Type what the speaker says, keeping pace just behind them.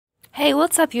Hey,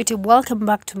 what's up YouTube? Welcome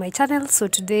back to my channel. So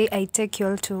today I take you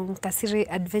all to Nkasiri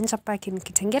Adventure Park in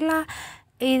Kitengela.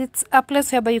 It's a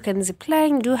place whereby you can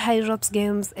zipline, do high ropes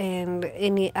games and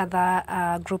any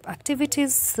other group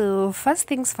activities. So first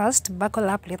things first, buckle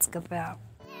up, let's go there.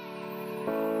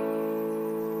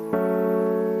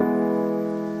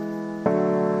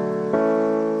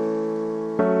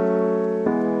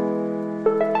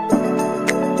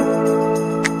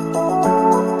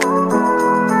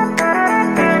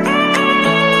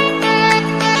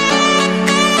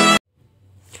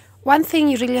 One thing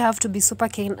you really have to be super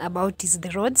keen about is the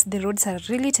roads. The roads are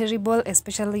really terrible,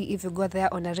 especially if you go there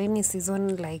on a rainy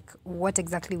season like what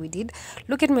exactly we did.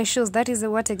 Look at my shoes. That is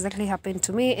what exactly happened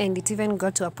to me, and it even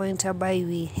got to a point whereby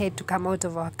we had to come out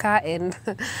of our car and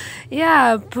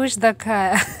yeah, push the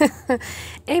car.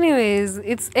 Anyways,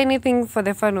 it's anything for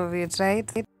the fun of it,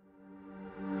 right?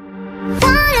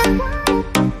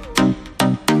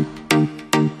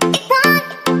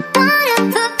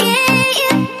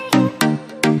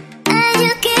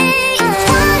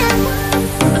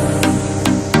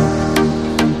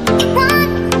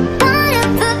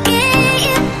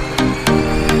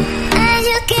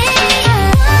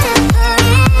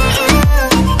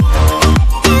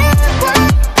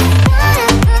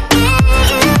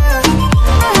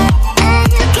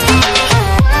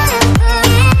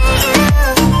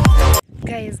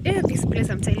 This place,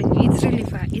 I'm telling you, it's really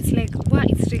far. It's like, wow,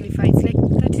 it's really far. It's like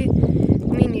 30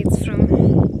 minutes from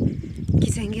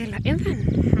Kitengela. And then,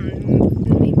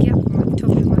 like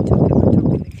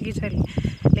literally,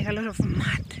 like a lot of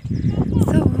mud.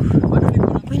 So,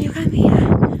 when you come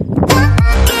here,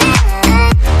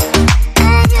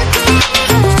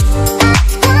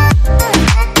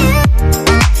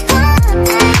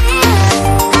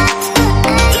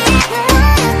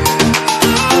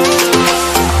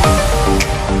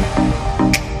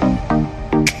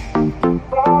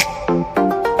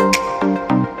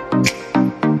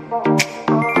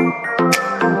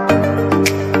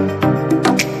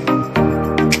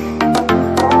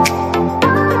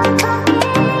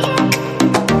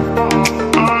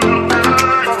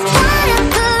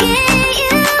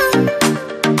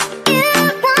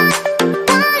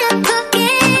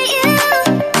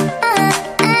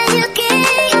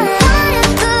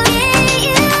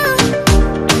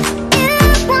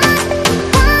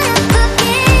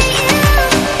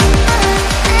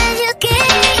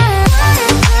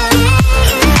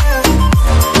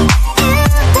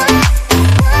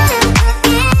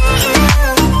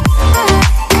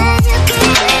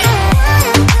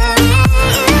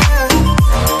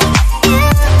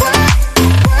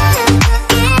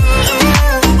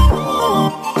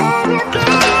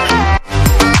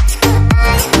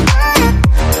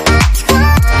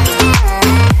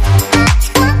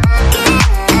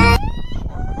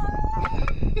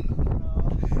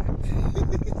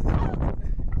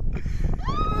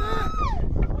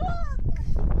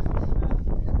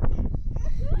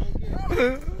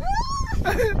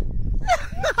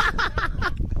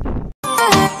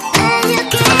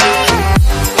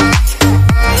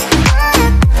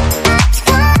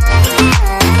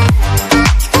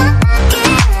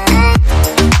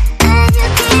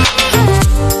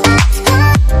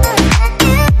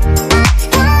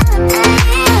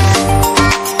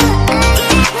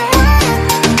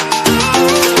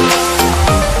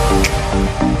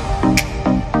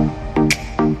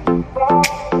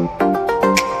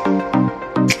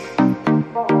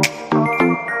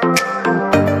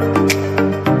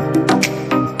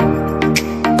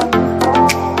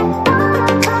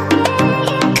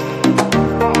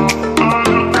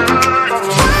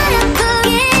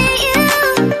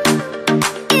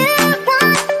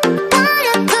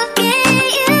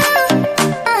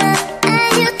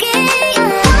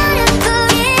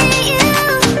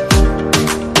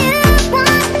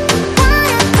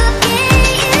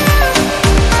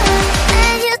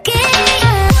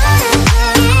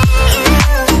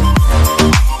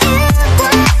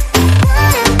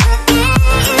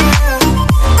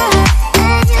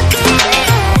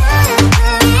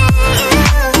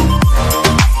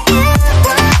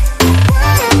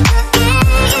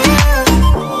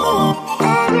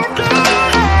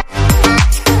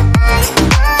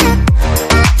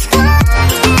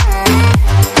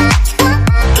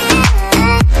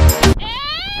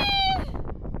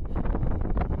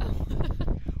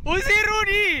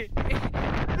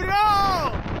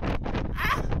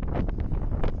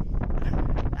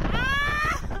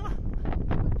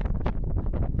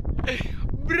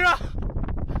 Bro,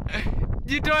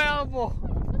 jitoe hapo.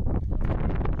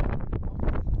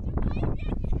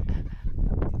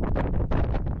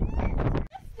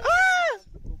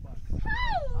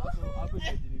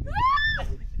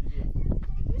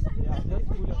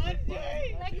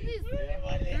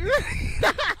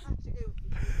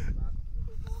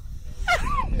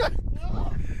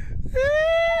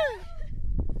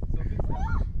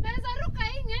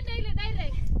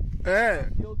 Eh.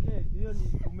 Okay, hiyo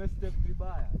ni umestep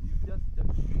vibaya. You just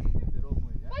stepped in the wrong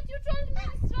way. Yeah? But you told me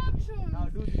instructions. Now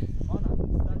do this. Ona,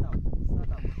 stand up.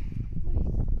 Stand up.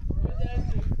 And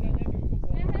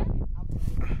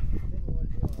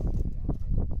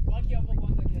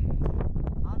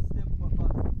step for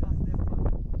fast. Just step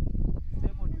fast.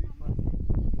 Step onto it fast.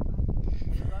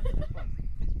 You can't step fast.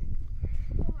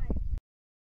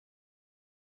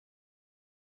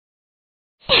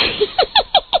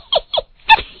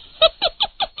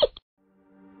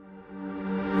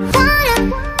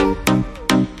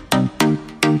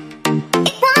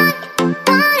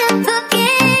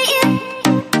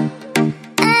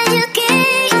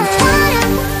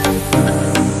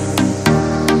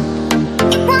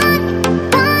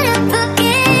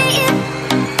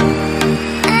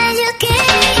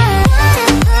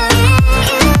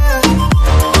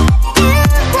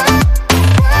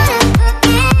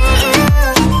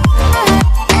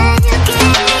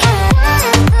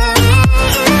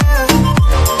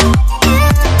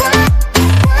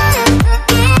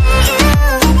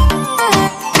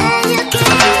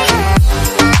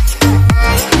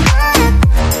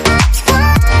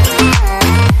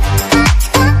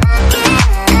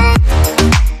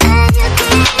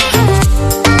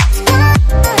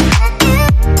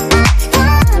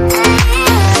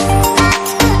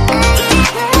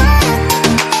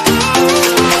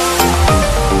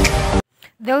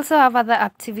 They also have other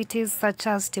activities such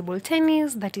as table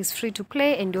tennis that is free to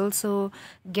play, and you also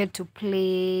get to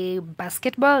play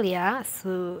basketball. Yeah,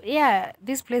 so yeah,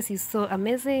 this place is so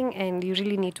amazing and you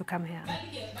really need to come here.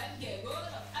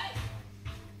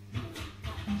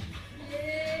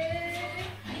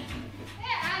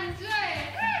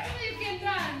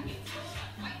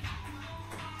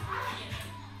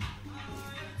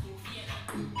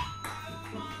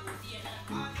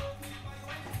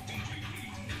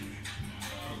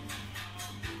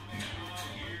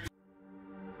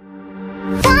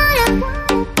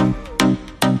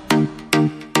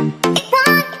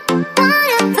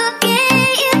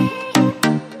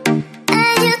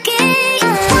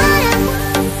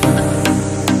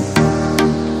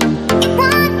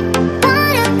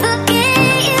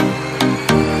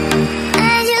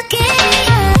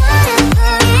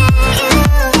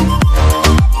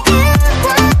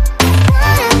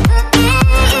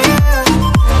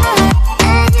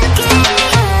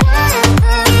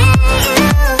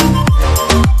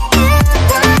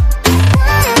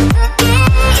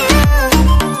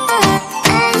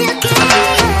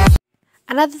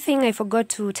 Another thing I forgot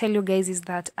to tell you guys is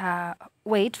that,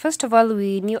 wait, first of all,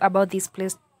 we knew about this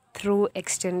place through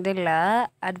Extendela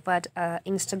advert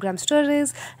Instagram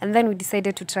stories, and then we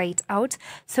decided to try it out.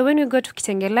 So when we got to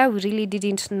Kitengela, we really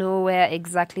didn't know where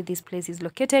exactly this place is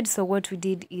located. So what we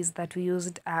did is that we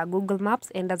used Google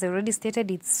Maps, and as I already stated,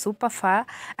 it's super far.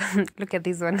 Look at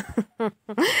this one.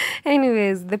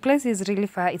 Anyways, the place is really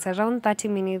far. It's around 30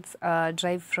 minutes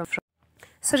drive from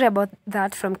sorry about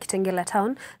that, from Kitengela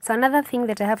town. So another thing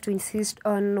that I have to insist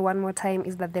on one more time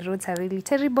is that the roads are really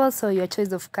terrible, so your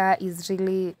choice of car is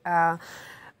really an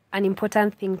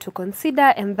important thing to consider.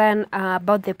 And then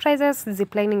about the prices,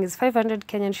 ziplining is 500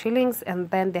 Kenyan shillings, and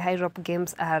then the high rope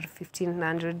games are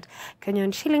 1500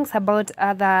 Kenyan shillings. About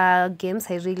other games,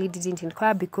 I really didn't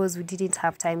inquire because we didn't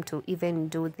have time to even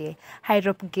do the high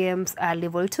rope games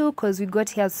level 2, because we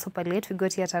got here super late. We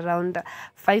got here at around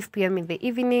 5 p.m. in the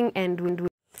evening, and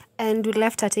we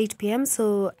left at 8 p.m.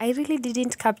 So I really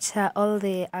didn't capture all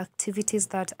the activities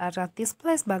that are at this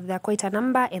place, but there are quite a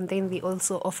number. And then they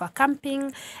also offer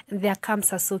camping, and their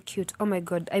camps are so cute. Oh my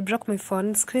god, I broke my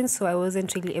phone screen, so I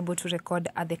wasn't really able to record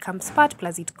at the camp spot,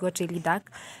 plus it got really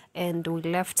dark and we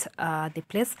left the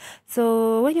place.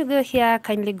 So when you go here,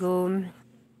 kindly go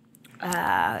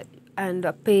and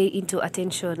pay into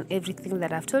attention everything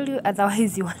that I've told you,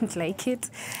 otherwise you won't like it.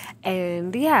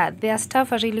 And yeah, their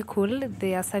staff are really cool,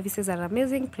 their services are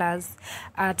amazing, plus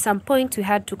at some point we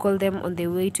had to call them on the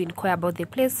way to inquire about the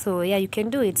place. So yeah, you can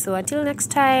do it. So until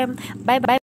next time, bye bye.